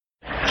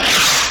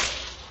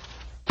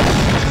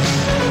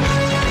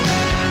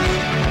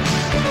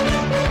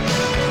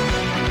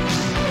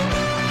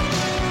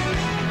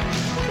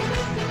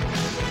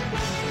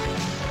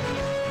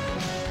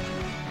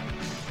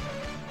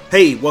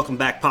Hey, welcome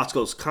back.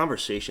 Potsco's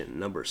Conversation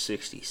number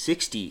 60.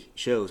 60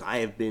 shows. I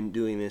have been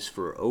doing this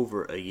for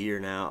over a year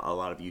now. A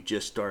lot of you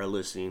just started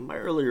listening. My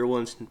earlier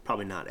ones,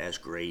 probably not as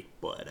great,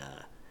 but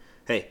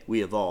hey,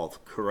 we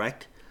evolve,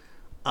 correct?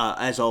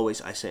 As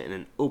always, I sent in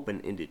an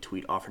open-ended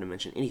tweet offering to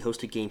mention any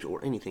hosted games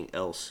or anything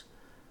else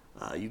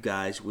you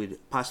guys would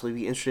possibly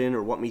be interested in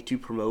or want me to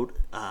promote.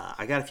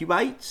 I got a few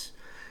bites,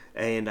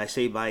 and I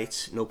say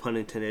bites, no pun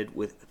intended,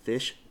 with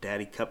Fish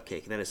Daddy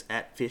Cupcake. That is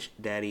at Fish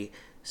Daddy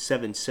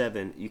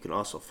 77. You can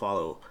also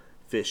follow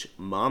Fish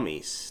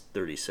Mommies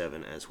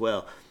 37 as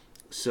well.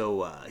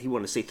 So he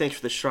wanted to say thanks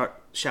for the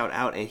shout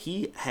out, and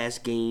he has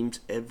games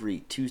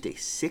every Tuesday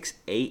 6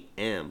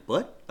 a.m.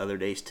 but other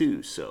days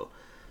too. So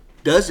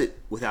does it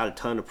without a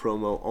ton of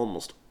promo,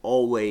 almost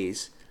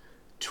always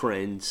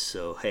trends.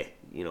 So hey,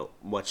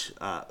 much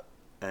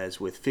as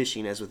with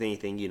fishing, as with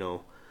anything,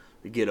 you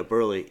get up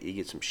early, you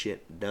get some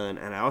shit done.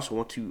 And I also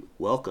want to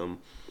welcome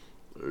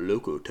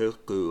Loco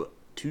Taco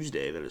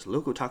Tuesday. That is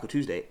Loco Taco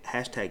Tuesday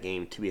hashtag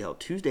game to be held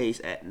Tuesdays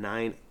at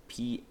 9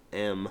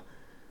 p.m.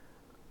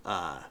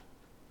 That's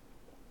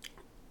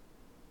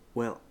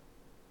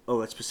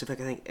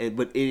specific, I think,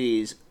 but it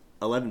is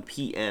 11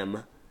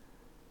 p.m.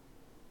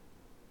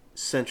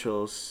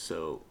 Central,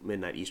 so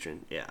midnight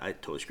Eastern. Yeah, I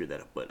totally screwed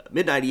that up, but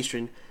midnight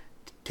Eastern,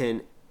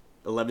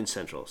 11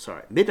 Central.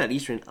 Sorry, midnight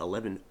Eastern,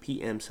 11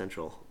 p.m.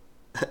 Central,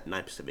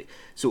 9 Pacific.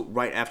 So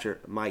right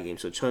after my game.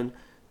 So Chun,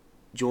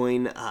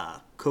 join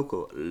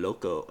Coco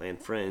Loco and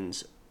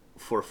friends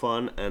for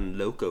fun and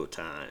loco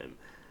time.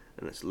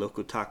 And that's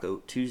Loco Taco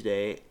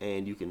Tuesday,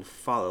 and you can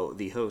follow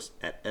the host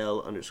at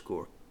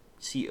L_COCO_LOCO.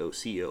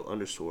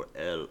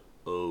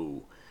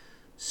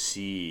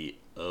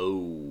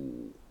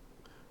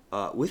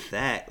 With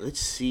that, let's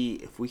see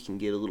if we can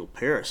get a little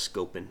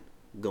periscoping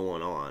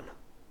going on.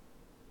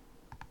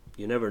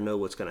 You never know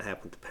what's going to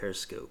happen with the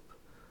periscope.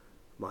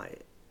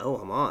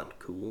 I'm on.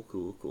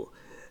 Cool.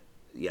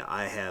 Yeah,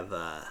 I have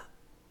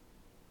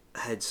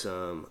had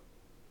some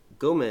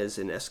Gomez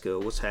and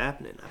Esco. What's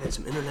happening? I've had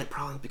some internet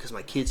problems because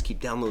my kids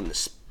keep downloading the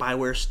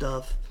spyware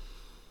stuff.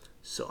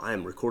 So I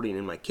am recording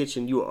in my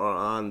kitchen. You are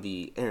on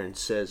the Aaron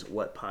Says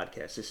What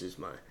podcast. This is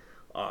my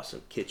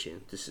awesome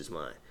kitchen. This is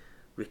my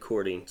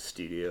recording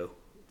studio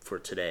for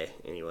today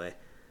anyway.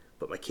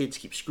 But my kids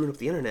keep screwing up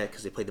the internet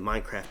because they play the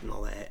Minecraft and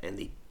all that, and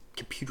the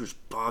computers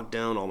bog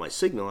down all my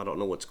signal. I don't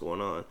know what's going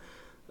on.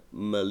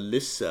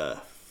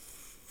 Melissa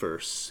for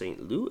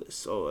St.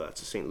 Louis. Oh,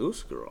 that's a St.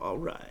 Louis girl. All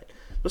right.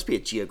 Must be a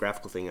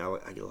geographical thing. I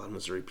get a lot of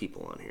Missouri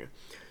people on here.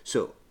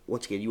 So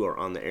once again, you are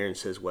on the Aaron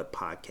Says What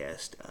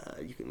podcast.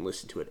 You can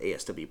listen to it at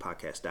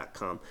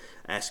aswpodcast.com.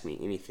 Ask me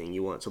anything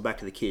you want. So back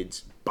to the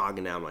kids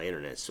bogging down my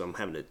internet. So I'm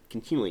having to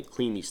continually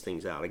clean these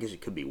things out. I guess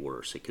it could be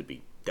worse. It could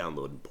be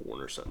downloading porn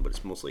or something. But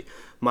it's mostly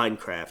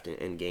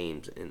Minecraft and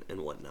games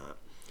and whatnot.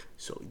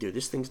 So either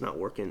this thing's not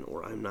working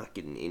or I'm not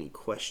getting any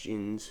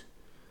questions.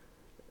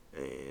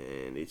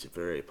 And it's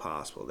very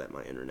possible that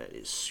my internet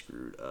is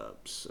screwed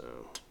up.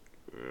 So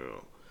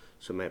I'm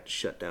going to have to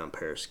shut down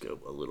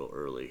Periscope a little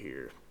early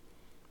here.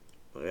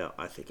 Well,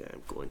 I think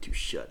I'm going to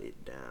shut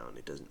it down.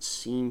 It doesn't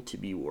seem to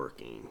be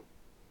working.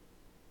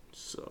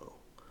 So,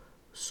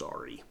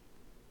 sorry.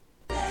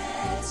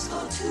 Let's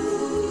go to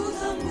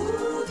the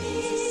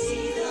movies.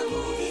 See the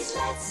movies.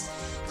 Let's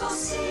go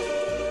see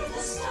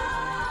the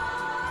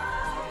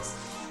stars.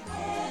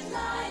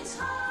 Headlines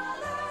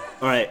holler.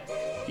 All right.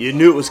 You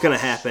knew it was going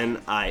to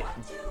happen. I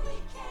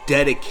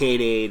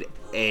dedicated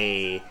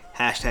a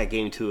hashtag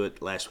game to it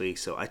last week.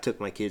 So I took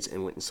my kids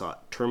and went and saw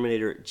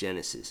Terminator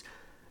Genisys.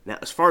 Now,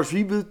 as far as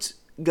reboots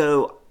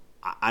go,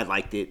 I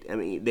liked it. I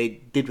mean, they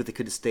did what they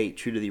could to stay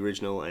true to the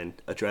original and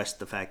address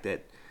the fact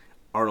that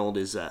Arnold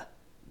is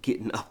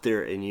getting up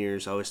there in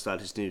years. I always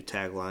thought his new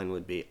tagline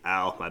would be,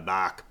 ow, my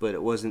back, but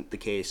it wasn't the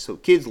case. So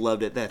kids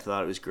loved it. They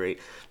thought it was great.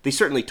 They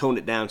certainly toned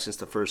it down since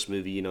the first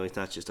movie. He's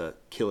not just a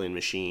killing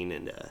machine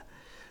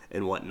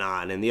and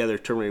whatnot. And the other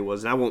Terminator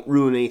was, and I won't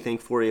ruin anything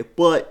for you,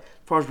 but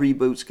as far as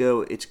reboots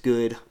go, it's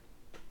good.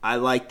 I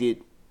liked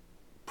it.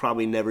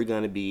 Probably never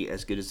going to be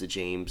as good as the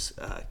James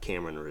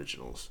Cameron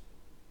originals.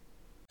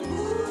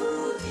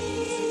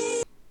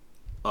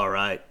 All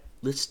right,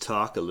 let's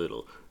talk a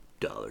little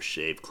Dollar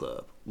Shave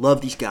Club.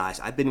 Love these guys.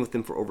 I've been with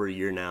them for over a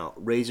year now.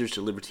 Razors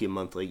delivered to you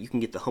monthly. You can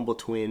get the Humble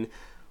Twin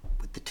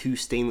with the 2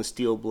 stainless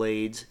steel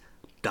blades,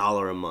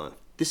 $1 a month.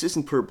 This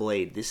isn't per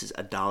blade. This is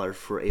 $1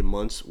 for a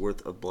month's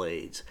worth of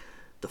blades.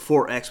 The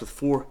 4X with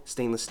 4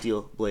 stainless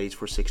steel blades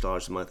for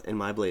 $6 a month, and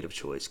my blade of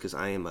choice because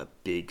I am a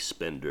big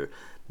spender.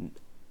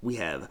 We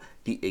have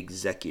the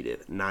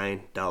Executive,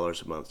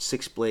 $9 a month.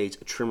 6 blades,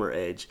 a trimmer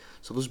edge.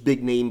 So those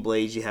big name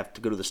blades you have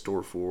to go to the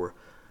store for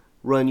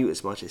run you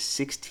as much as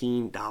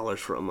 $16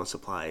 for a month's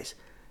supplies.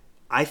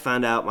 I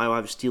found out my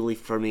wife steals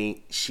from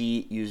me.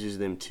 She uses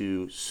them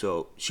too,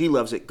 so she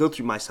loves it. Go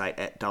through my site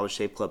at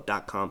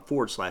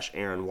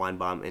dollarshaveclub.com/Aaron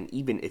Weinbaum, and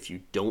even if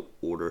you don't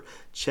order,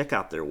 check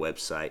out their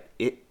website.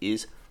 It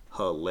is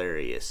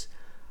hilarious.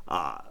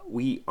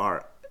 We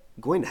are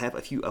going to have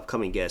a few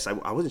upcoming guests.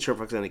 I wasn't sure if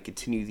I was going to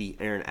continue the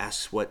Aaron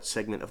Asks What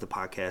segment of the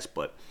podcast,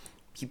 but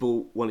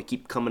people want to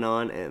keep coming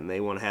on, and they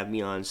want to have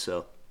me on.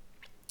 So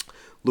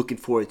looking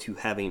forward to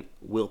having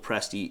Will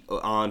Presti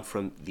on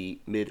from the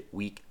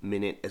Midweek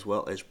Minute, as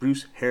well as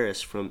Bruce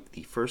Harris from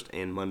the First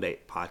and Monday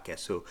podcast.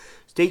 So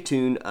stay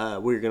tuned.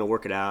 We're going to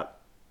work it out.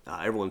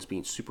 Everyone's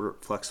being super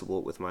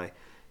flexible with my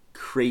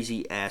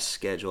crazy-ass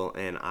schedule,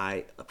 and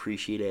I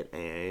appreciate it.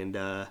 And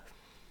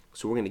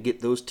so we're going to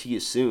get those to you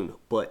soon.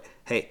 But,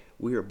 hey,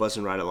 we are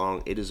buzzing right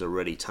along. It is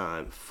already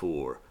time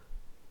for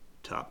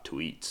Top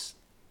Tweets.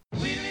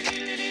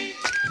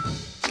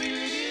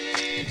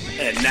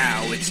 And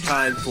now it's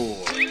time for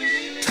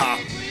Top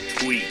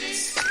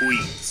Tweets.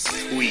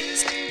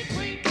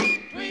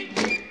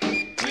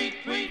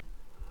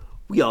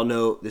 We all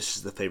know this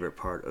is the favorite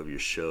part of your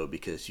show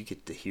because you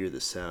get to hear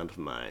the sound of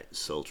my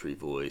sultry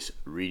voice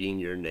reading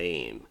your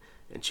name.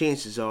 And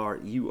chances are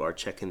you are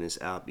checking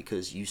this out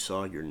because you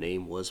saw your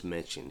name was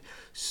mentioned.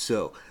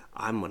 So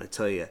I'm going to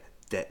tell you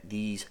that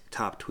these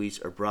top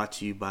tweets are brought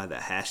to you by the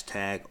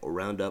Hashtag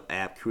Roundup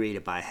app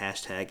created by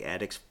Hashtag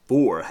Addicts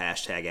for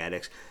Hashtag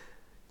Addicts.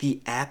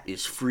 The app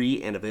is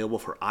free and available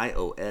for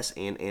iOS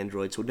and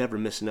Android, so never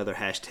miss another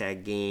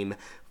hashtag game.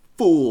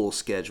 Full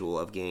schedule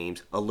of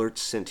games, alerts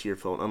sent to your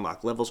phone,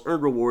 unlock levels,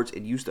 earn rewards,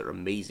 and use their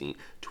amazing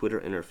Twitter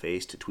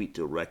interface to tweet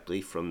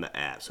directly from the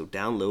app. So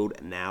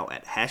download now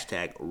at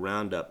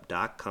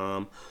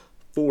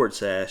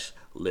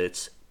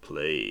hashtagroundup.com/let's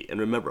play. And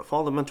remember,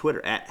 follow them on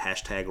Twitter at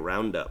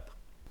 #Roundup.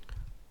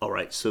 All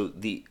right, so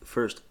the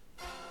first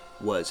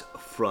was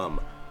from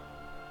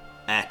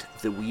at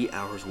the Wee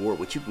Hours War,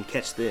 which you can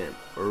catch them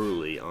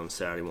early on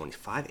Saturday mornings,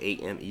 5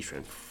 a.m.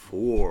 Eastern,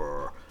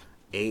 4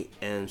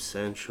 a.m.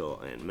 Central.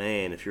 And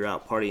man, if you're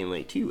out partying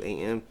late, 2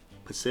 a.m.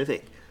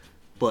 Pacific.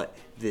 But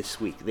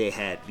this week they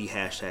had the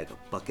hashtag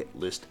bucket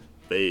list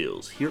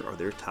fails. Here are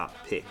their top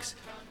picks.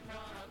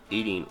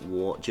 Eating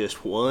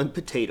just one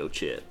potato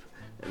chip.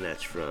 And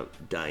that's from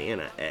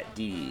Diana at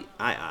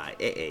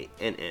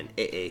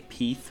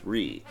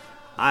DIIAANNAAP3.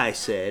 I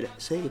said,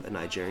 save a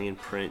Nigerian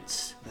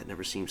prince. That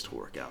never seems to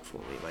work out for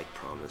me, like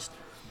promised.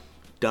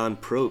 Don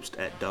Probst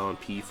at Don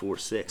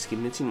P46,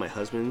 convincing my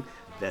husband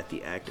that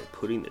the act of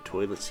putting the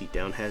toilet seat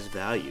down has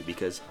value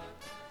because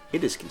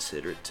it is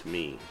considerate to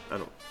me. I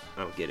don't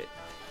get it.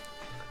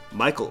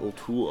 Michael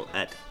O'Toole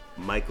at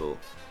Michael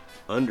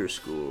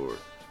 _OH2L.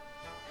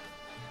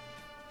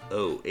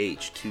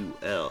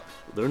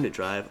 Learn to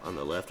drive on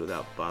the left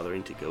without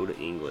bothering to go to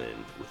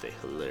England, with a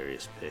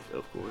hilarious pick,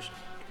 of course.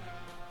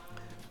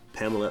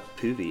 Pamela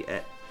Poovey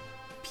at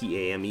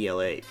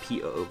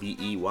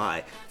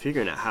PAMELAPOOVEY,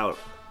 figuring out how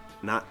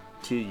not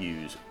to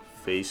use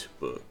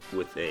Facebook,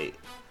 with a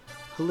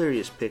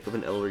hilarious pic of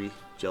an elderly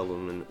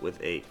gentleman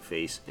with a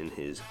face in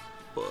his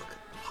book.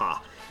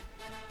 Ha!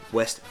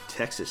 West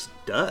Texas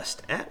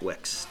Dust at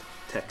West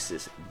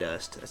Texas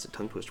Dust. That's a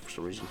tongue twister for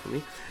some reason for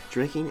me.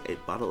 Drinking a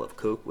bottle of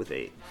Coke with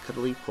a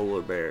cuddly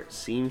polar bear.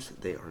 Seems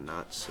they are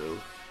not so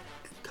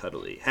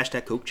cuddly.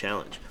 Hashtag Coke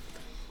Challenge.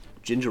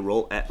 Ginger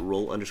Roll at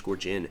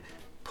Roll_Gin.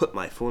 Put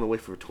my phone away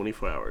for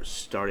 24 hours.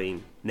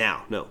 Starting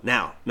now. No,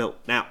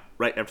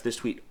 right after this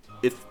tweet.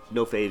 If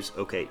no faves,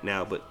 okay,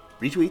 now, but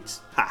retweets?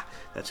 Ha!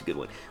 That's a good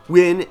one.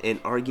 Win an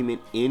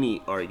argument,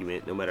 any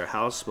argument, no matter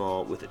how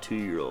small, with a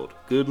 2-year-old.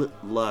 Good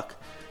luck,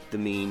 the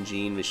mean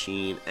Gene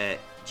Machine at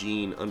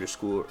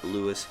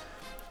Gene_Lewis.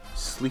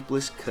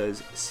 Sleepless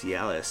Cuz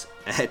Cialis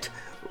at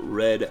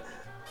Red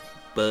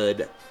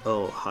Bud.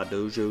 Oh,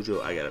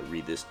 Hadojojo. I gotta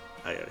read this.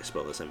 I gotta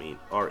spell this. I mean,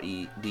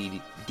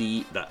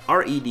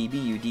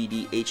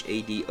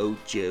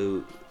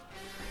 REDBUDDHADOJO.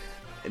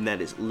 And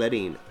that is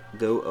letting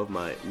go of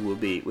my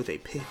whoopee, with a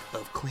pic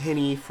of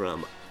Clanny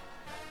from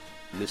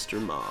Mr.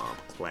 Mob.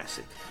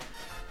 Classic.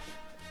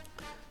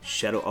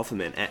 Shadow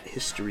Alphaman at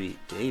History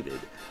David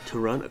to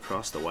run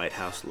across the White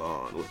House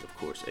lawn, with, of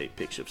course, a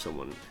picture of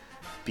someone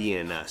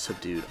being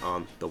subdued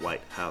on the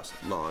White House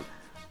lawn.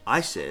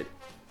 I said,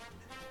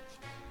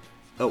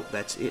 oh,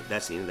 that's it.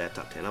 That's the end of that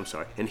top 10. I'm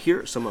sorry. And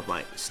here are some of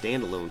my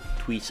standalone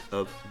tweets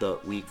of the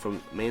week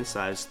from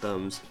Man-Sized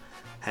Thumbs.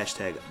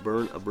 Hashtag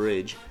burn a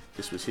bridge.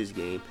 This was his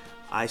game.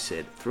 I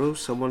said, throw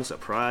someone a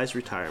surprise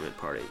retirement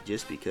party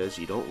just because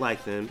you don't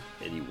like them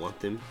and you want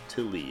them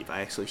to leave.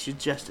 I actually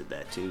suggested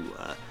that to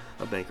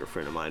a banker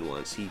friend of mine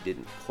once. He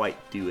didn't quite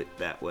do it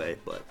that way,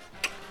 but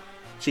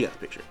she got the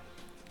picture.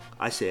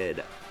 I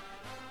said,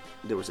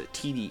 there was a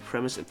TV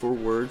premise in 4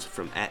 words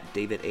from at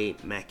David A.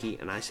 Mackey,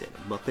 and I said,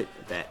 Muppet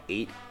that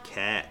ate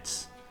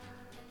cats.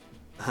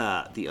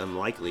 The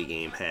Unlikely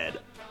Game had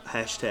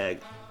hashtag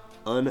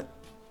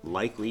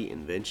unlikely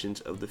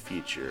inventions of the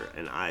future,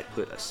 and I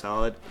put a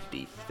solid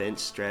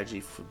defense strategy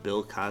for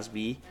Bill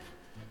Cosby.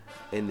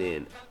 And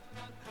then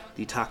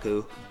the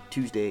Taco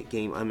Tuesday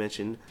game I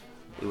mentioned,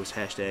 it was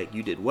hashtag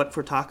you did what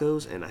for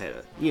tacos, and I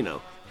had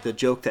the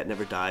joke that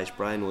never dies,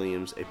 Brian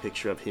Williams, a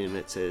picture of him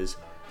that says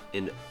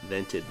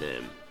invented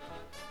them.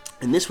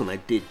 And this one I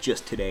did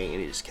just today,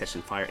 and it is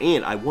catching fire.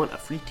 And I won a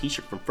free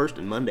t-shirt from First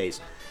and Monday's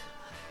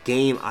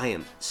game. I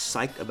am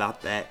psyched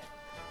about that.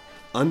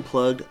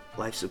 Unplugged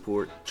life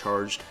support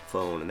charged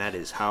phone, and that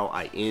is how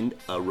I end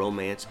a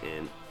romance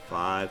in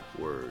 5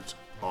 words.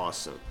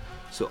 Awesome.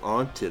 So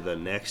on to the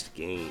next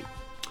game.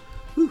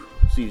 Whew,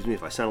 excuse me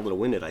if I sound a little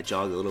winded. I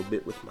jog a little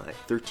bit with my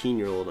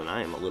 13-year-old, and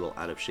I am a little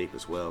out of shape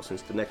as well.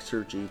 Since the neck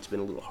surgery, it's been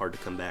a little hard to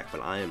come back,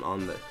 but I am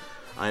on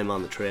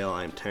the trail.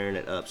 I am tearing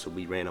it up. So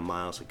we ran a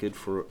mile. So good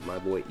for my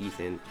boy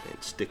Ethan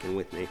and sticking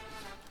with me.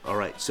 All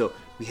right, so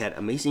we had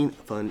amazing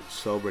fun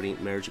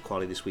celebrating marriage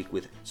equality this week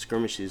with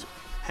skirmishes.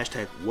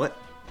 Hashtag what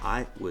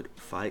I would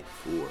fight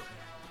for.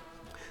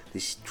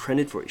 This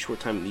trended for a short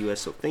time in the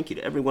U.S., so thank you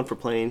to everyone for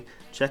playing.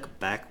 Check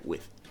back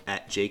with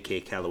at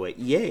JK Calloway,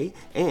 yay,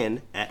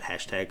 and at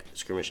hashtag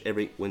skirmish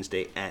every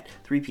Wednesday at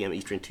 3 p.m.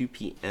 Eastern, 2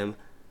 p.m.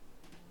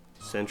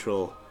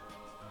 Central,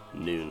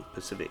 noon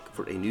Pacific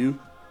for a new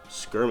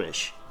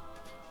skirmish.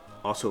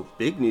 Also,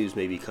 big news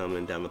may be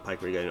coming down the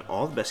pike regarding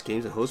all the best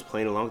games and hosts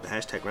playing along with the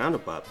hashtag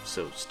roundup,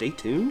 so stay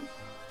tuned.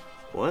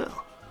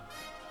 Well,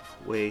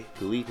 way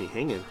to leave me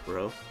hanging,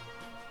 bro.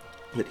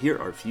 But here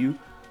are a few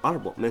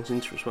honorable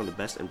mentions from some of the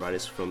best and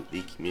brightest from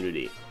the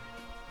community.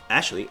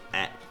 Ashley,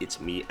 at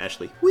It's Me,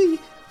 Ashley, wee!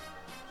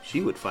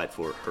 She would fight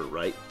for her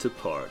right to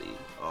party.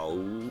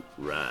 All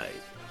right.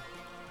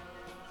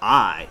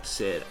 I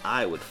said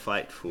I would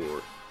fight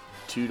for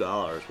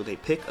 $2 with a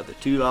pick of the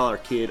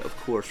 $2 kid, of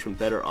course, from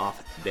Better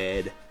Off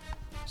Dead.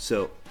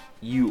 So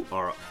you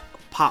are a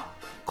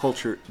pop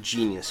culture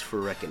genius for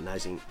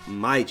recognizing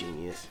my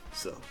genius.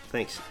 So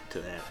thanks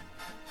to that.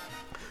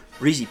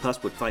 Breezy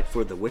Puss would fight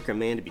for The Wicker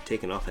Man to be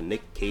taken off of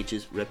Nick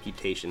Cage's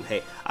reputation.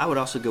 Hey, I would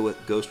also go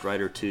with Ghost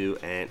Rider 2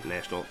 and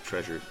National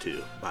Treasure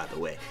 2, by the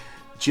way.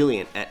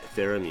 Jillian at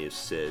Faramuse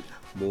said,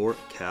 more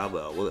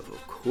cowbell. Well,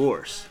 of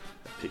course,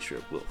 a picture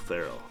of Will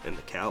Ferrell and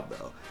the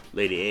cowbell.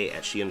 Lady A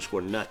at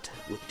she_nut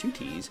with 2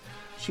 T's.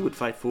 She would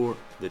fight for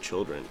the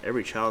children.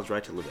 Every child's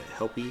right to live a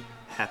healthy,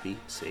 happy,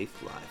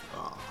 safe life.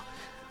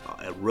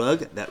 A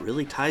rug that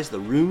really ties the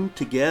room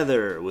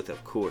together with,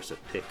 of course, a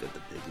pic of the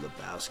Big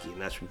Lebowski.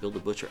 And that's from Bill the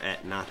Butcher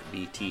at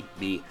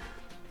NotBTB.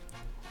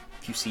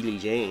 Fusili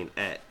Jane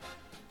at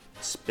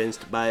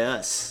Spenced by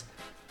Us.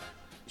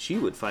 She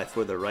would fight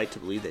for the right to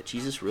believe that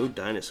Jesus rode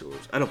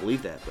dinosaurs. I don't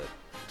believe that, but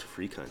it's a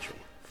free country.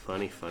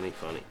 Funny, funny,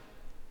 funny.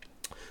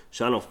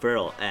 Sean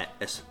O'Farrell at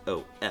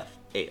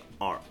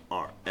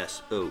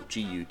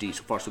SOFARRSOGUD.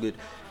 So far, so good.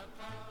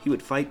 He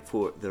would fight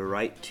for the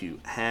right to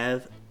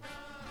have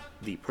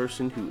the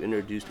person who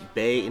introduced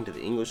Bay into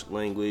the English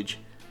language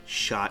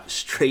shot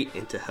straight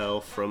into hell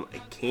from a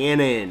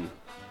cannon.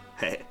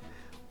 Hey,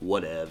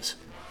 whatevs.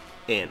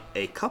 And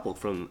a couple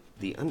from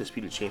the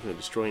undisputed champion of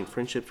destroying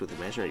friendships with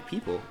imaginary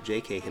people,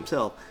 JK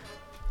himself,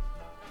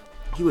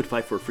 he would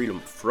fight for freedom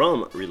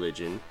from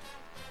religion.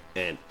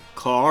 And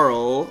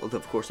Carl, with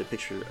of course a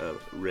picture of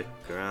Rick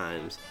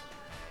Grimes.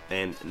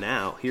 And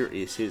now here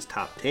is his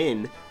top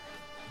 10.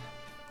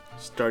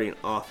 Starting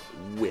off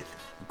with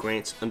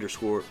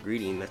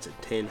Grants_greeting. That's a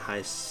 10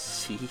 high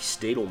C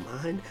state of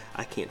mind.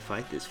 I can't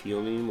fight this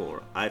feeling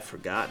anymore. I've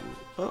forgotten.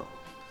 Oh,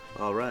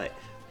 all right.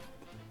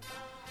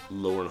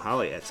 Lauren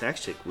Holly at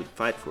Sax Chick would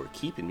fight for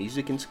keeping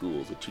music in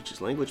schools. It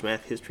teaches language,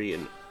 math, history,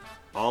 and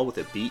all with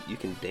a beat you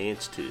can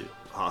dance to.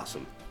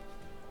 Awesome.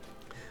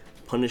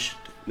 Punished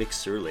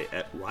McSurley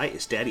at Why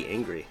is Daddy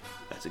Angry?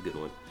 That's a good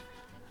one.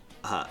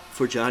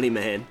 For Johnny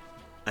Man,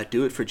 I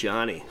do it for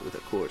Johnny with,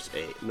 of course,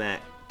 a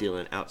Matt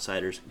Dillon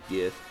Outsiders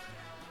gif.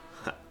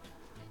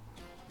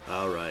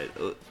 All right.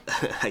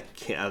 I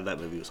can't. That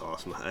movie was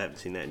awesome. I haven't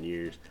seen that in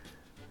years.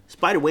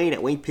 Spider Wayne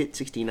at Wayne Pitt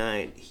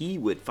 69. He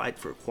would fight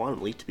for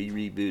Quantum Leap to be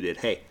rebooted.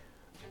 Hey,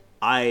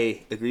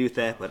 I agree with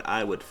that, but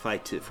I would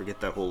fight to forget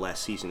that whole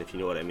last season, if you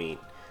know what I mean.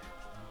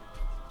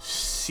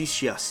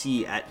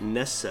 CCC at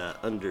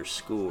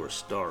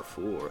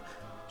Nessa_star4.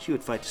 She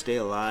would fight to stay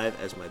alive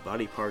as my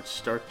body parts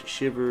start to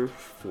shiver,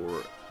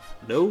 for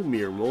no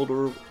mere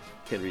mortal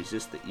can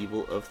resist the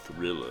evil of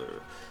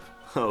Thriller.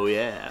 Oh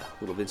yeah,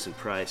 little Vincent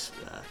Price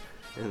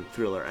and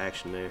Thriller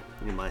action there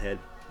in my head.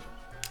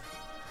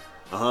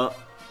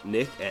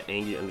 Nick at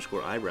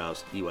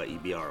Angry_eyebrows,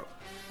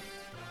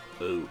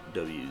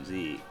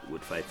 EYEBROWZ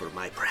would fight for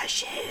my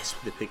precious.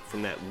 The pick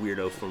from that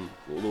weirdo from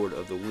Lord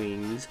of the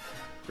Rings,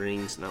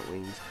 not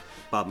wings.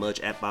 Bob Mudge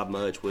at Bob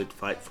Mudge would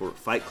fight for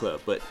Fight Club,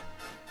 but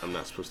I'm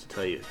not supposed to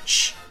tell you.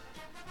 Shh.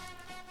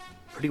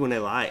 Pretty When I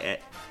Lie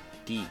at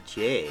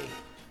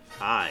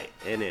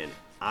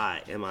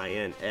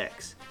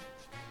DJINNIMINX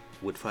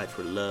would fight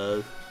for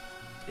love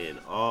in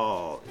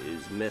all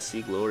is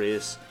messy,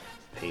 glorious,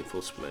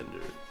 painful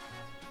splendor.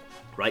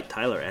 Right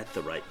Tyler at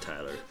The Right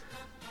Tyler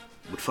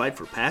would fight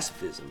for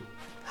pacifism.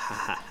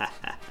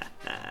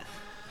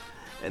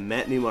 And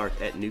Matt Newmark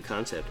at New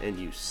Concept,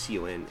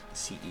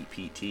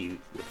 NUCONCEPT,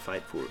 would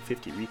fight for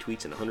 50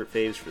 retweets and 100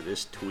 faves for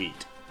this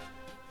tweet.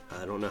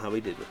 I don't know how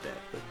he did with that,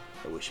 but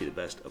I wish you the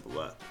best of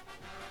luck.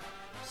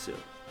 So,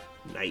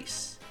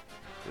 nice.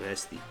 And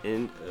that's the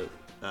end of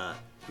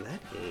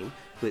that game.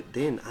 But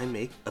then I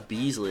make a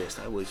bees list.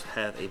 I always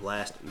have a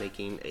blast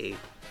making a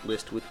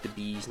list with the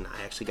bees, and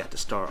I actually got to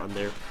star on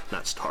their,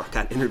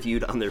 got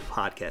interviewed on their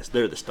podcast.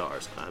 They're the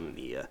stars. I'm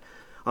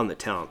the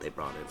talent they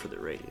brought in for their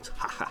ratings.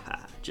 Ha ha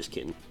ha. Just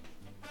kidding.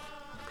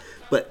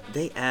 But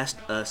they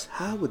asked us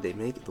how would they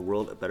make the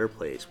world a better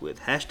place with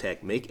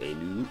hashtag make a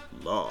new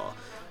law.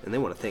 And they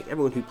want to thank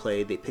everyone who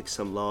played. They picked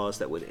some laws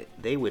that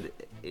they would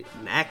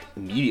enact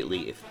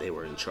immediately if they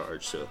were in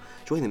charge. So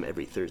join them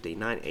every Thursday,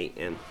 9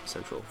 a.m.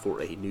 Central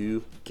for a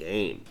new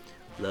game.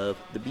 Love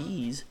the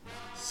bees,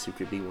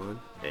 Secret B1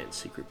 and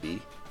Secret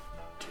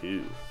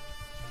B2.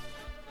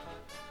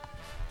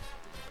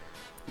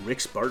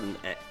 Rick Spartan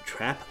at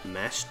Trap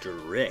Master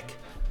Rick.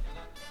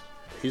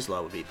 His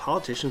law would be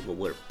politicians will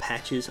wear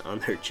patches on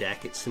their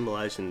jackets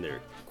symbolizing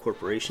their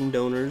corporation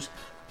donors,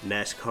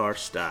 NASCAR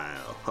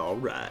style. All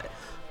right.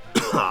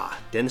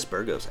 Dennis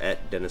Burgos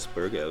at Dennis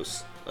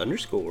Burgos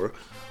 _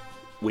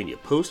 when you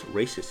post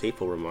racist,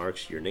 hateful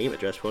remarks, your name,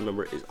 address, phone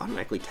number is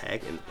automatically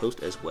tagged in the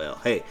post as well.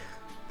 Hey,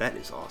 that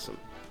is awesome.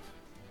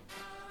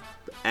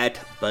 At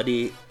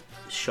Buddy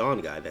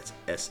Sean Guy, that's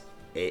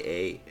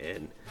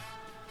SAAN.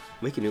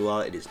 Make a new law.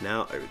 It is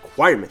now a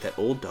requirement that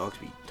old dogs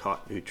be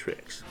taught new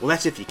tricks. Well,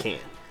 that's if you can.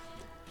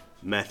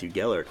 Matthew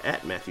Gellert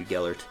at Matthew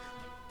Gellert.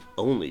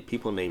 Only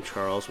people named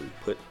Charles will be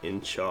put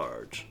in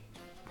charge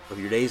of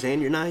your days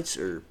and your nights,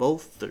 or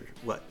both, or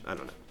what? I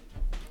don't know.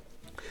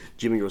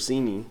 Jimmy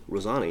Rosani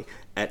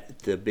at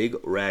the Big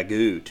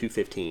Ragu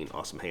 215.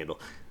 Awesome handle.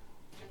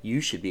 You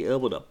should be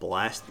able to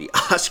blast the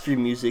Oscar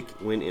music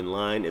when in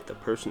line if the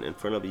person in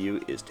front of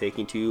you is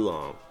taking too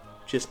long.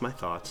 Just my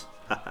thoughts.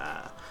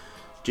 Haha.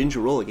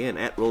 Ginger Roll again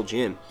at Roll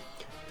Jim.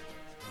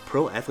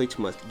 Pro athletes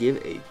must give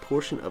a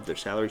portion of their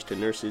salaries to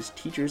nurses,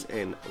 teachers,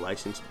 and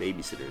licensed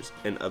babysitters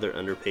and other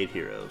underpaid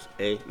heroes.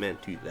 Amen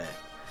to that.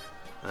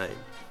 I'm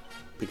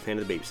a big fan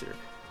of the babysitter.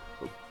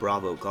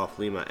 Bravo Golf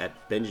Lima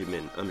at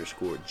Benjamin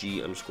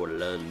 _G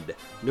 _Lund.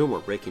 No more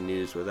breaking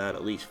news without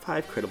at least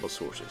 5 credible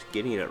sources.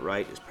 Getting it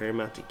right is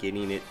paramount to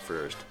getting it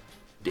first.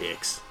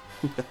 Dicks.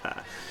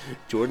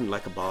 Jordan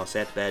like a boss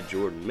at Bad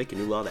Jordan. Make a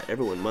new law that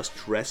everyone must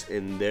dress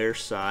in their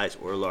size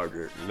or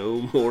larger.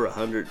 No more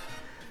 100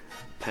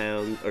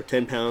 pounds or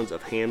 10 pounds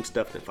of ham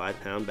stuffed in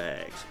 5-pound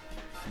bags.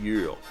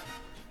 Yeah.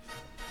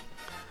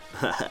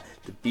 The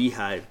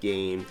Beehive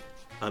game.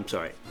 I'm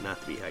sorry, not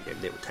the Beehive game.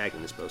 They were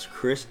tagging this post.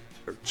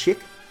 Chick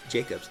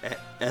Jacobs at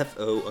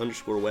FO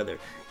 _weather.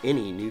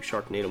 Any new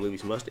Sharknado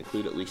movies must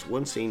include at least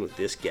one scene with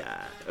this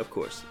guy. Of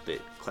course, the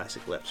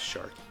classic left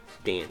shark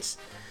dance.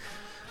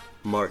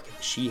 Mark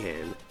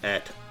Sheehan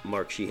at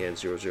Mark Sheehan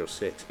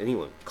 006.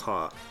 Anyone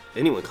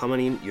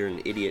commenting you're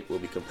an idiot will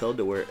be compelled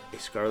to wear a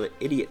scarlet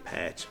idiot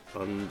patch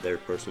on their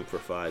person for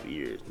 5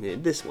 years.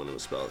 This one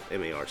was spelled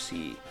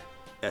MARCSHEEHAN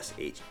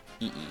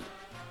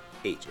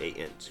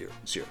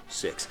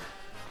 006.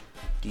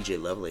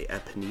 DJ Lovely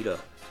at Panita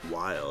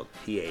Wild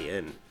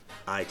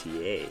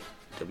PANITA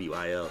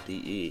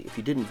WILDE. If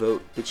you didn't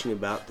vote, bitching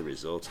about the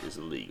results is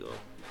illegal.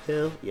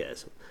 Hell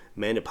yes.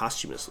 Amanda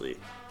posthumously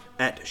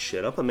at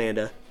Shut Up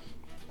Amanda.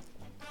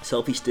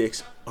 Selfie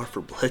sticks are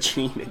for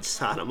bludgeoning and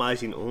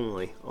sodomizing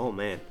only. Oh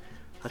man,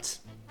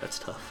 that's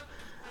tough.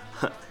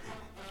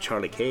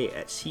 Charlie K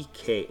at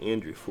CK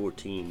Andrew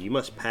 14. You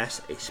must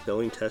pass a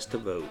spelling test to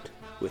vote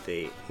with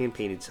a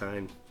hand-painted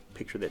sign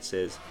picture that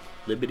says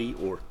Liberty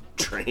or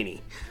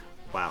Tranny.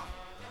 Wow.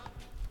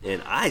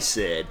 And I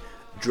said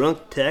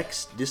drunk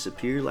texts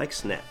disappear like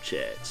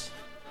Snapchats.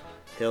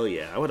 Hell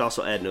yeah. I would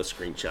also add no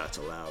screenshots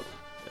allowed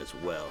as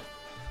well.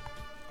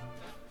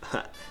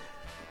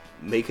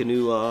 Make a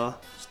new law.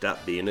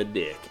 Stop being a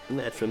dick. And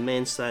that's from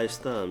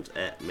Man-Sized Thumbs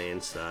at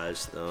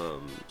Man-Sized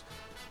Thumbs.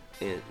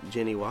 And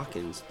Jenny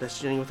Watkins,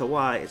 that's Jenny with a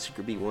Y at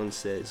Secret B1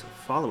 says,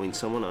 following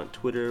someone on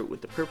Twitter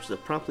with the purpose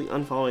of promptly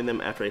unfollowing them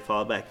after a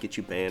follow back gets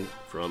you banned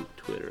from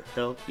Twitter.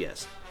 Hell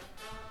yes.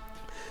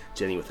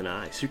 Jenny with an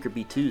I. Secret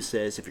B2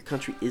 says, if your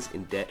country is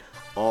in debt,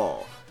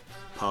 all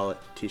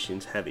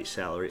politicians have a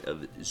salary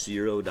of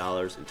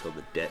 $0 until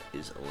the debt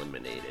is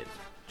eliminated.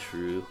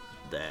 True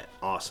that.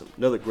 Awesome.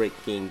 Another great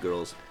game,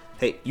 girls.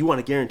 Hey, you want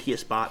to guarantee a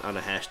spot on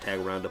a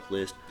hashtag roundup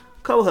list?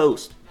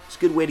 Co-host. It's a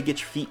good way to get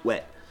your feet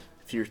wet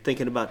if you're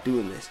thinking about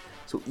doing this.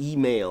 So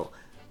email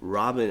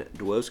Robin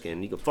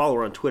Dwoskin. You can follow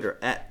her on Twitter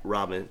at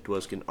Robin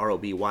Dwoskin,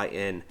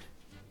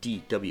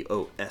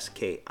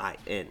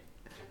 ROBYNDWOSKIN.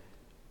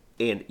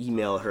 And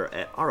email her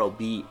at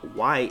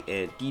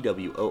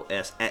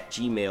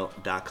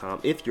ROBYNDWOS@gmail.com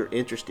if you're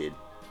interested.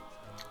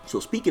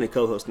 So speaking of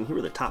co-hosting, here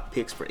are the top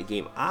picks for a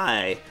game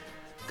I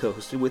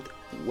co-hosted with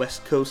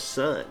West Coast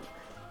Sun.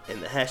 And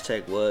the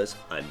hashtag was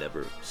I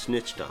Never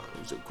Snitched On.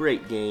 It was a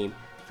great game.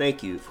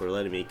 Thank you for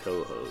letting me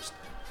co-host.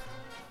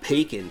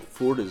 Bacon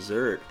for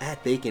dessert.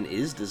 At Bacon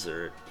is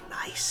dessert.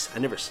 Nice. I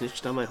never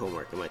snitched on my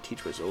homework, and my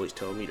teacher was always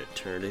telling me to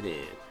turn it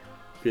in.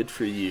 Good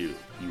for you.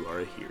 You are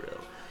a hero.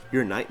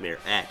 Your Nightmare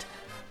at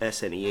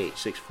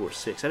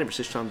SNEH646. I never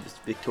snitched on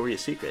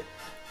Victoria's Secret.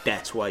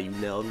 That's why you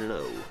never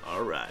know.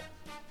 All right.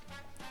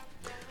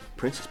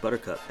 Princess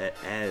Buttercup at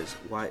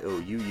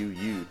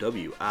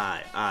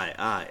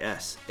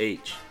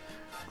AsYouUuWiiish.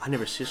 I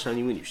never snitched on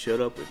you when you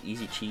showed up with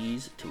easy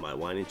cheese to my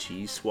wine and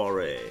cheese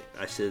soiree.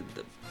 I said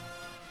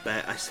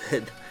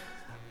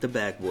the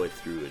bag boy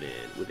threw it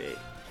in with a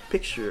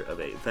picture of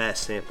a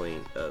vast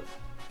sampling of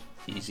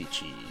easy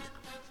cheese.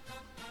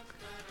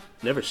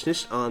 Never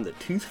snitched on the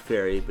Tooth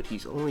Fairy, but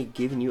he's only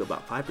giving you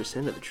about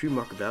 5% of the true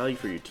market value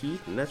for your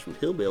teeth, and that's from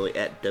Hillbilly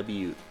at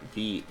WVHBLLY.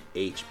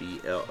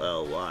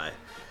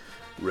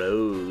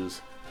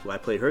 Rose, who I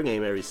play her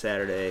game every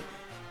Saturday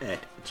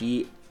at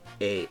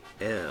GAMILIELL.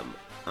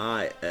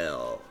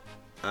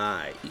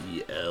 I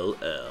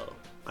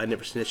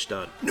never snitched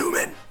on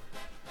Newman.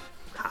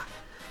 Ha.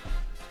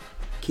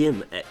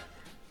 Kim at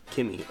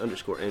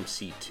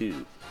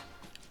Kimmy_MC2.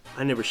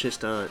 I never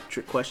snitched on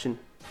Trick Question.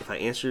 If I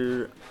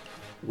answer,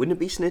 wouldn't it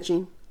be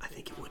snitching? I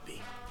think it would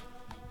be.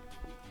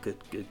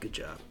 Good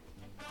job.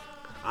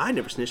 I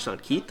never snitched on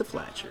Keith the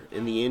Flatcher.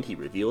 In the end, he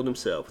revealed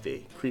himself with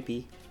a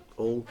creepy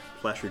old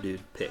Flasher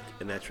dude pic,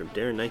 and that's from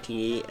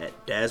Darren1980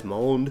 at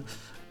Dasmond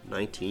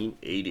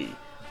 1980.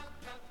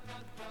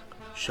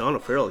 Sean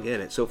O'Farrell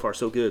again at So Far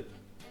So Good.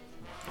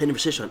 I never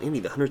snitched on any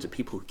of the hundreds of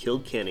people who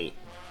killed Kenny.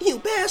 You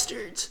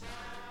bastards!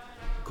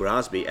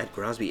 Grosby at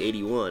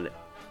Grosby81.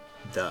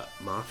 The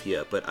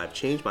Mafia, but I've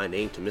changed my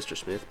name to Mr.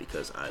 Smith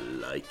because I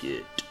like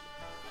it.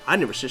 I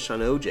never snitched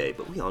on OJ,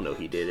 but we all know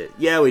he did it.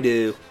 Yeah, we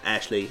do.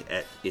 Ashley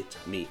at It's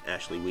Me,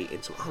 Ashley We,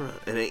 and some honor,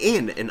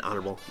 and an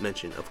honorable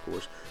mention, of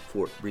course,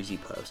 for Breezy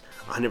Puffs.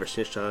 I never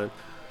snitched on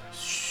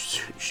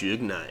Suge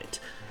Knight,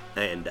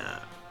 and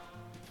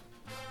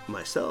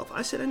myself.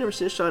 I said I never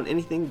snitched on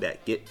anything that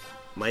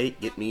might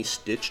get me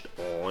stitched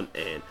on,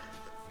 and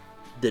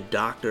the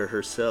doctor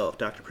herself,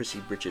 Dr.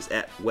 Prissy Britches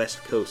at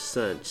West Coast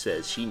Sun,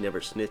 says she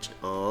never snitched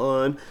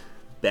on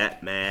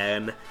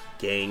Batman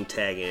gang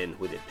tagging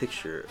with a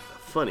picture, a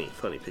funny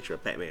picture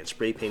of Batman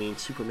spray painting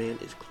Superman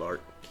is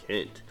Clark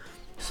Kent.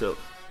 So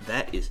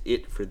that is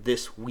it for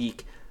this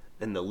week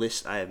and the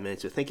list I have made.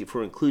 So thank you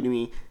for including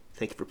me.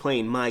 Thank you for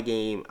playing my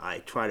game. I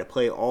try to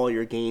play all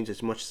your games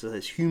as much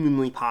as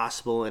humanly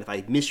possible. And if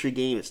I miss your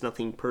game, it's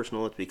nothing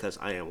personal. It's because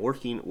I am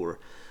working or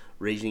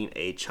raising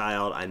a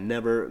child. I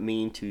never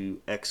mean to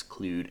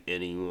exclude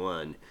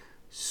anyone.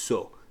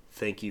 So,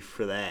 thank you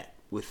for that.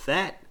 With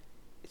that,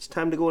 it's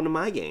time to go into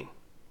my game.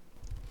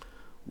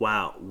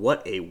 Wow,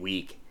 what a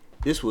week.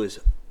 This was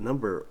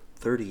number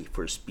 30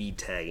 for speed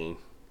tagging.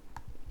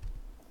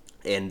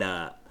 And,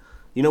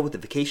 with the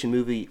Vacation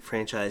movie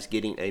franchise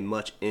getting a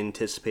much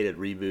anticipated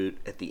reboot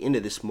at the end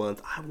of this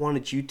month, I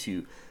wanted you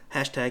to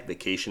hashtag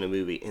Vacation a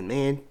Movie. And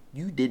man,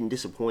 you didn't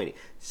disappoint.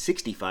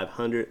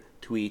 6,500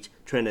 tweets,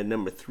 trended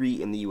number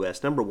 3 in the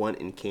US, number 1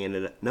 in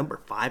Canada,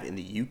 number 5 in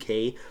the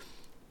UK.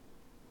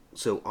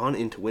 So on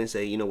into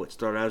Wednesday, what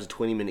started out as a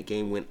 20-minute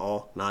game went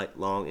all night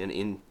long and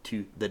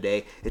into the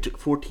day. It took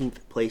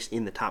 14th place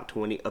in the top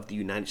 20 of the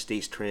United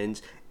States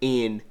trends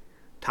and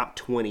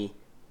 12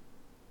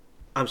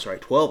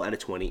 out of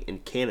 20 in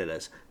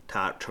Canada's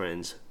top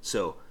trends.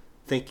 So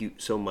thank you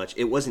so much.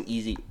 It wasn't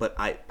easy, but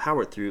I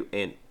powered through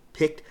and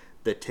picked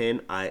the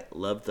 10 I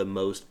loved the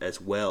most,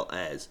 as well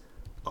as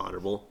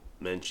honorable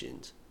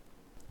mentions.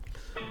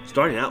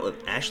 Starting out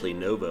with Ashley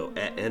Novo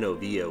at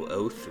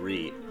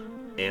Novo03,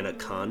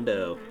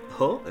 Anaconda.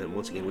 Oh, and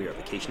once again, we are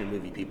Vacation and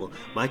Movie people.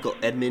 Michael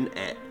Edmond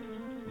at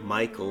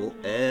Michael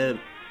Emond.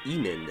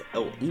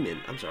 Oh,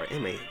 Emond. I'm sorry.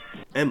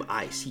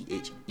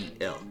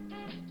 MICHELEMOND.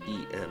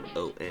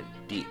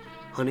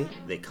 Honey,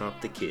 they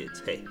comp the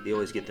kids. Hey, they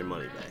always get their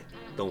money back,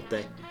 don't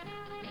they?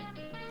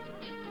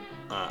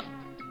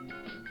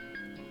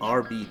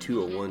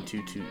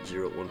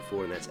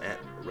 RB201220014, and that's at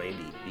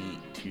Randy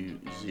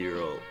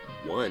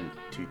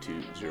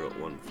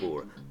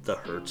B201220014, the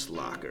Hertz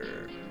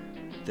Locker.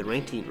 The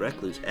Ranting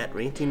Recluse at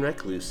Ranting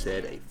Recluse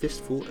said a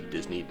fistful of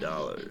Disney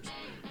dollars.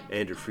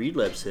 Andrew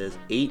Friedleb says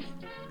 8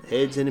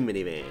 heads in a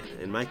minivan.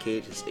 In my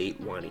case, it's 8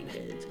 whining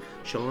heads.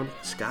 Sean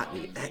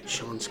Scottney at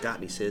Sean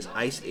Scottney says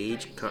Ice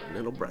Age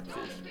Continental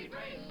Breakfast.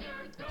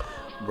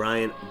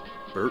 Brian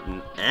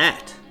Burton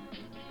at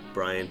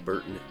Brian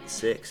Burton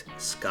 6,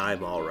 Sky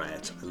Mall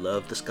Rats. I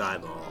love the Sky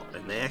Mall,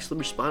 and they actually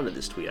responded to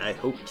this tweet. I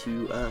hope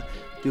to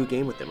do a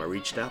game with them. I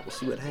reached out. We'll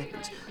see what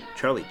happens.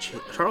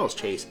 Charles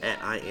Chase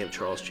at I Am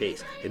Charles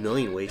Chase. A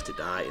Million Ways to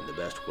Die in the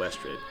Best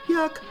Western.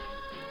 Yuck.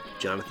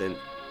 Jonathan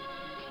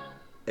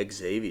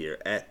Xavier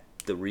at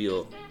The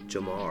Real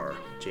Jamar,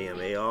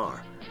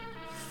 JMAR.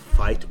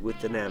 Fight with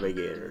the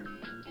Navigator.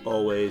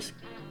 Always.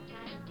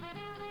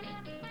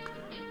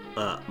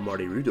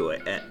 Marty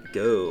Rudoy at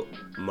Go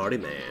Marty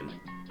Man.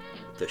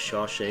 The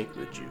Shawshank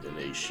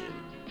Rejuvenation.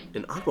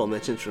 And honorable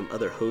mentions from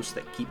other hosts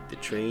that keep the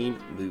train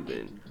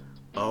moving.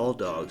 All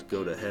dogs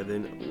go to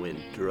heaven when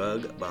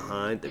drug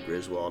behind the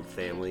Griswold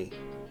family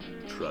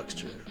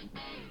truckster.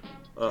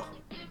 Oh,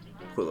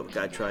 poor little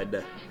guy tried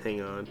to hang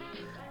on.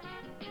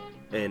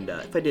 And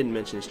if I didn't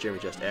mention this,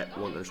 Jeremy Just at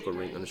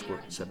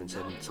 1_ring_77.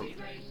 Something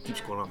keeps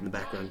going off in the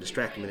background,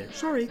 distracting me there.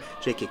 Sorry.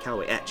 JK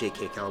Calloway at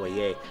JK Calloway.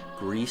 Yay.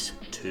 Grease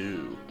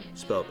 2.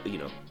 Spelled,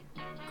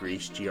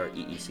 Grease,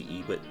 Greece,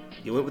 but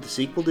you went with the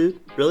sequel,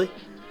 dude? Really?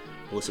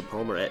 Melissa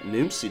Palmer at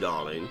Noomsy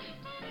Darling.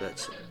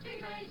 That's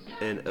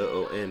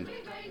NOOMPSYDAHLING.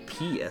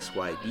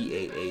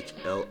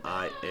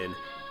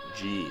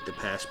 The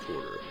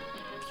Passporter.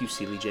 Q.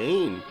 Seeley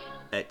Jane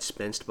at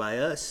Spenced by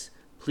Us.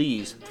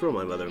 Please throw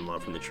my mother-in-law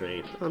from the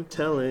train. I'm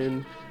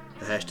telling.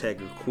 the hashtag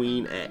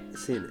Queen at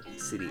Sin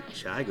City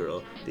Shy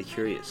Girl, the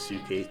Curious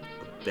Suitcase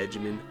of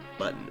Benjamin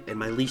Button, and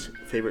my least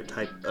favorite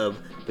type of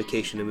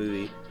vacation to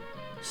movie,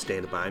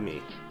 Stand By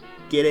Me.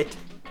 Get it?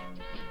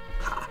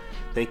 Ha!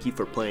 Thank you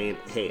for playing.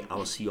 Hey, I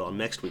will see you all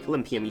next week,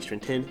 11 p.m. Eastern,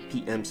 10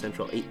 p.m.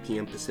 Central, 8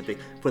 p.m. Pacific,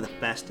 for the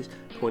fastest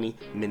 20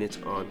 minutes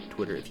on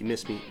Twitter. If you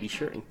miss me, be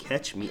sure and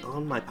catch me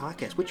on my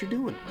podcast. What you're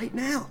doing right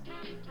now.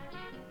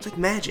 It's like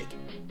magic.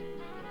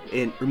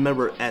 And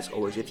remember, as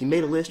always, if you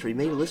made a list or you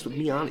made a list with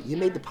me on it, you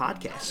made the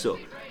podcast. So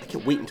I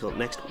can't wait until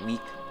next week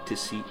to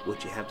see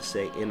what you have to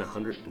say in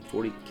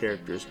 140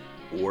 characters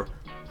or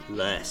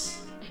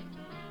less.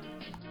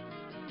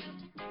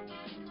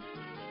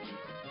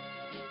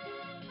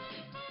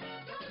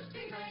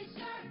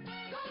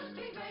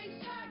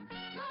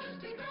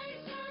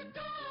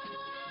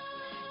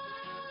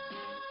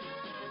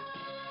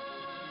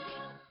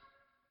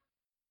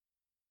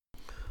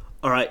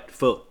 All right,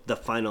 for the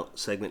final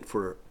segment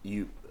for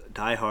you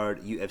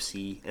diehard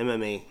UFC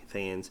MMA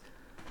fans.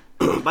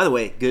 By the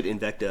way, good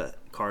Invicta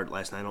card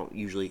last night. I don't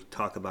usually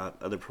talk about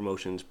other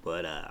promotions,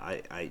 but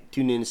I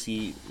tuned in to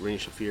see Rene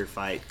Shafir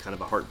fight. Kind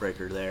of a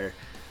heartbreaker there.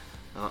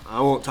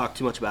 I won't talk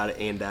too much about it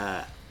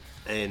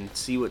and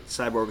see what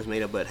Cyborg was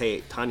made of. But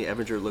hey, Tanya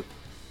Evinger looked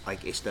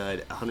like a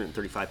stud,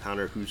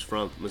 135-pounder who's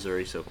from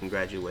Missouri. So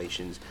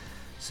congratulations.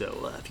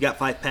 So if you got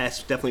Fight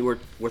Pass, definitely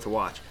worth a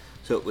watch.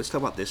 So let's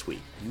talk about this week.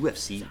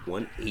 UFC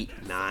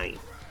 189.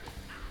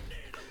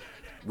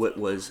 What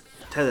was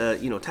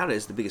touted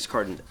as the biggest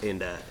card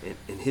in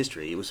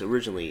history. It was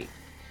originally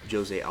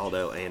Jose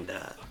Aldo and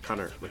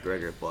Conor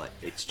McGregor, but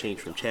it's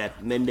changed from Chad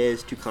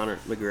Mendes to Conor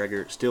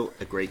McGregor. Still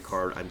a great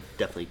card. I'm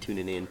definitely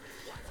tuning in.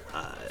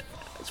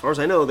 As far as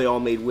I know, they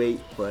all made weight,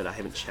 but I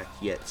haven't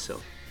checked yet,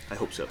 so I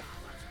hope so.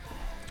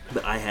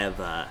 But I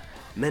have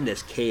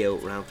Mendes KO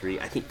round 3.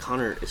 I think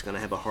Conor is going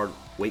to have a hard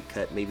weight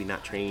cut, maybe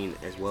not training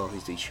as well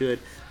as he should.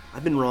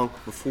 I've been wrong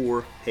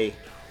before,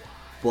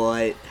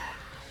 but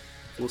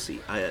we'll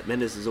see.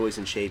 Mendes is always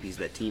in shape. He's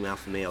that team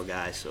alpha male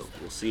guy, so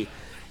we'll see.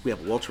 We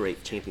have a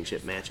welterweight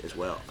championship match as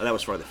well. That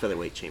was for the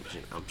featherweight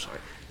championship. I'm sorry.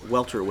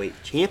 Welterweight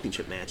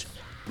championship match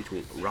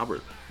between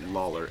Robert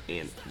Lawler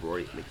and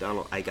Rory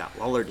McDonald. I got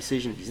Lawler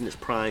decision. He's in his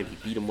prime. He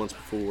beat him once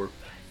before.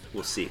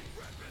 We'll see.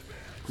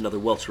 Another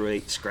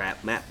welterweight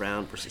scrap, Matt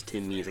Brown versus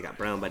Tim Means. I got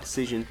Brown by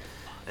decision.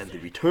 And the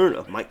return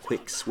of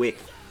Mike Swick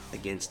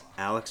against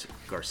Alex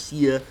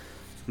Garcia.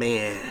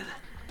 Man,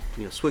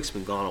 Swick's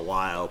been gone a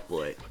while,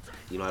 but,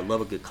 I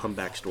love a good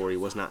comeback story.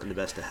 Was not in the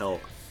best of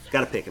health.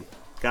 Got to pick him.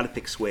 Got to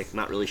pick Swick.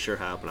 Not really sure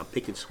how, but I'm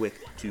picking Swick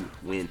to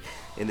win.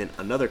 And then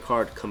another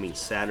card coming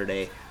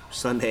Sunday,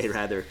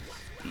 the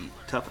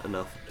Tough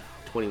Enough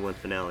 21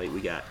 finale.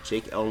 We got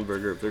Jake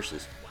Ellenberger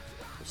versus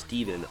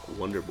Steven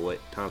Wonderboy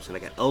Thompson. I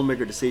got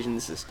Ellenberger decision.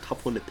 This is a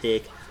tough one to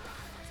pick.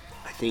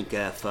 I think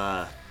if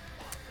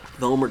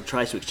Ellenberger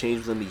tries to exchange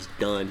with him, he's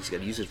done. He's got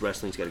to use his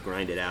wrestling. He's got to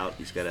grind it out.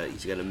 He's got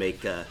to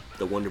make the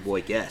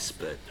Wonderboy guess,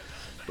 but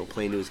don't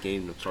play into his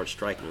game and start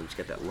striking him. He's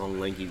got that long,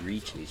 lanky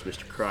reach, and he's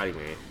Mr. Karate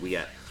Man. We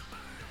got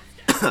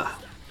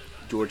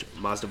George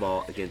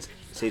Masvidal against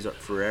Cesar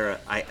Ferreira.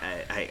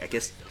 I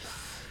guess,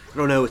 I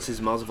don't know. It's his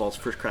Masvidal's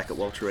first crack at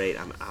welterweight.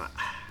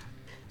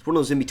 It's one of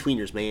those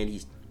in-betweeners, man.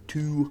 He's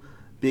too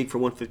big for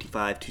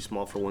 155, too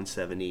small for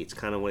 170. It's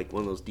kind of like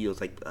one of those deals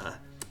like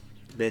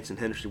Benson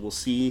Henderson. We'll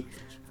see.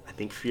 I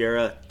think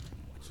Ferreira,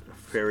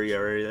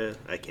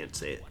 I can't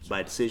say it,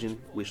 by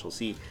decision. We shall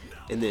see.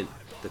 And then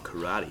the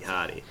Karate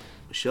Hottie,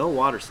 Michelle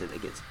Watterson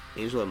against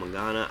Angela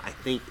Mangana. I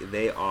think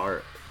they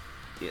are.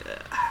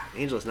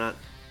 Angela's not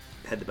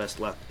had the best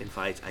luck in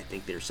fights. I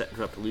think they're setting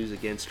her up to lose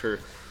against her.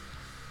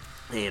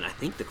 And I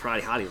think the Karate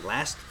Hottie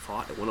last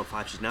fought at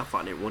 105. She's now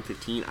fought at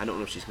 115. I don't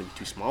know if she's going to be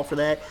too small for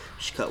that.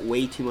 She cut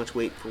way too much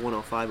weight for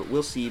 105, but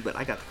we'll see. But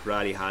I got the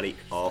Karate Hottie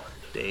all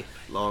day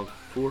long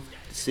for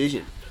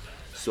decision.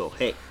 So,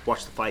 hey,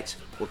 watch the fights.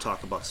 We'll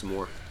talk about some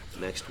more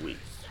next week.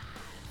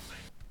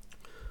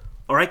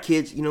 All right,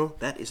 kids,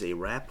 that is a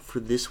wrap for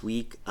this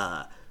week.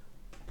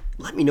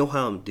 Let me know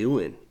how I'm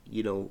doing.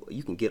 You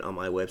can get on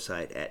my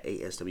website at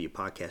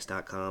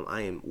aswpodcast.com.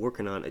 I am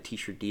working on a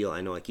t-shirt deal.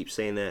 I know I keep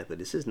saying that, but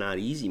this is not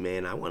easy,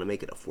 man. I want to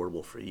make it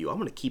affordable for you. I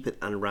want to keep it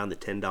on around the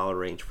 $10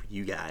 range for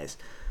you guys.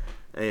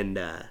 And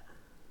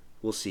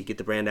we'll see. Get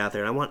the brand out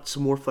there. And I want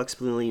some more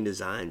flexibility in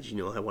designs.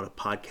 I want a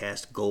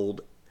podcast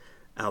gold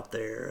out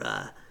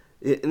there.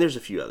 And there's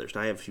a few others.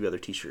 And I have a few other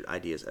t-shirt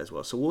ideas as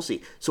well. So we'll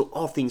see. So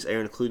all things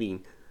Aaron,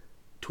 including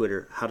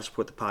Twitter, how to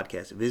support the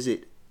podcast.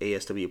 Visit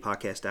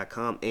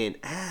aswpodcast.com and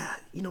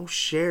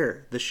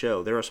share the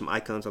show. There are some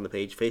icons on the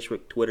page: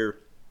 Facebook, Twitter,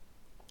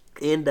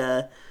 and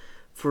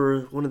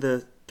for one of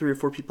the 3 or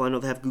 4 people I know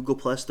that have Google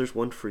Plus, there's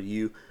one for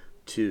you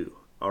too.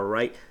 All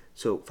right,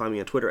 so find me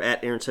on Twitter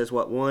at Aaron Says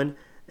What One,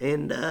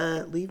 and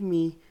leave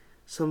me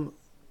some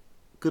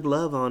good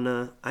love on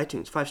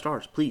iTunes. 5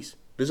 stars, please.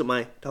 Visit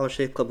my Dollar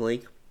Shave Club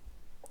link,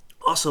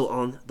 also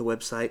on the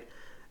website,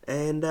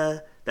 and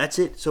that's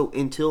it. So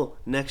until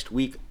next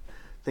week,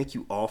 thank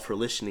you all for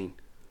listening.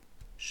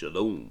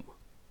 Shalom.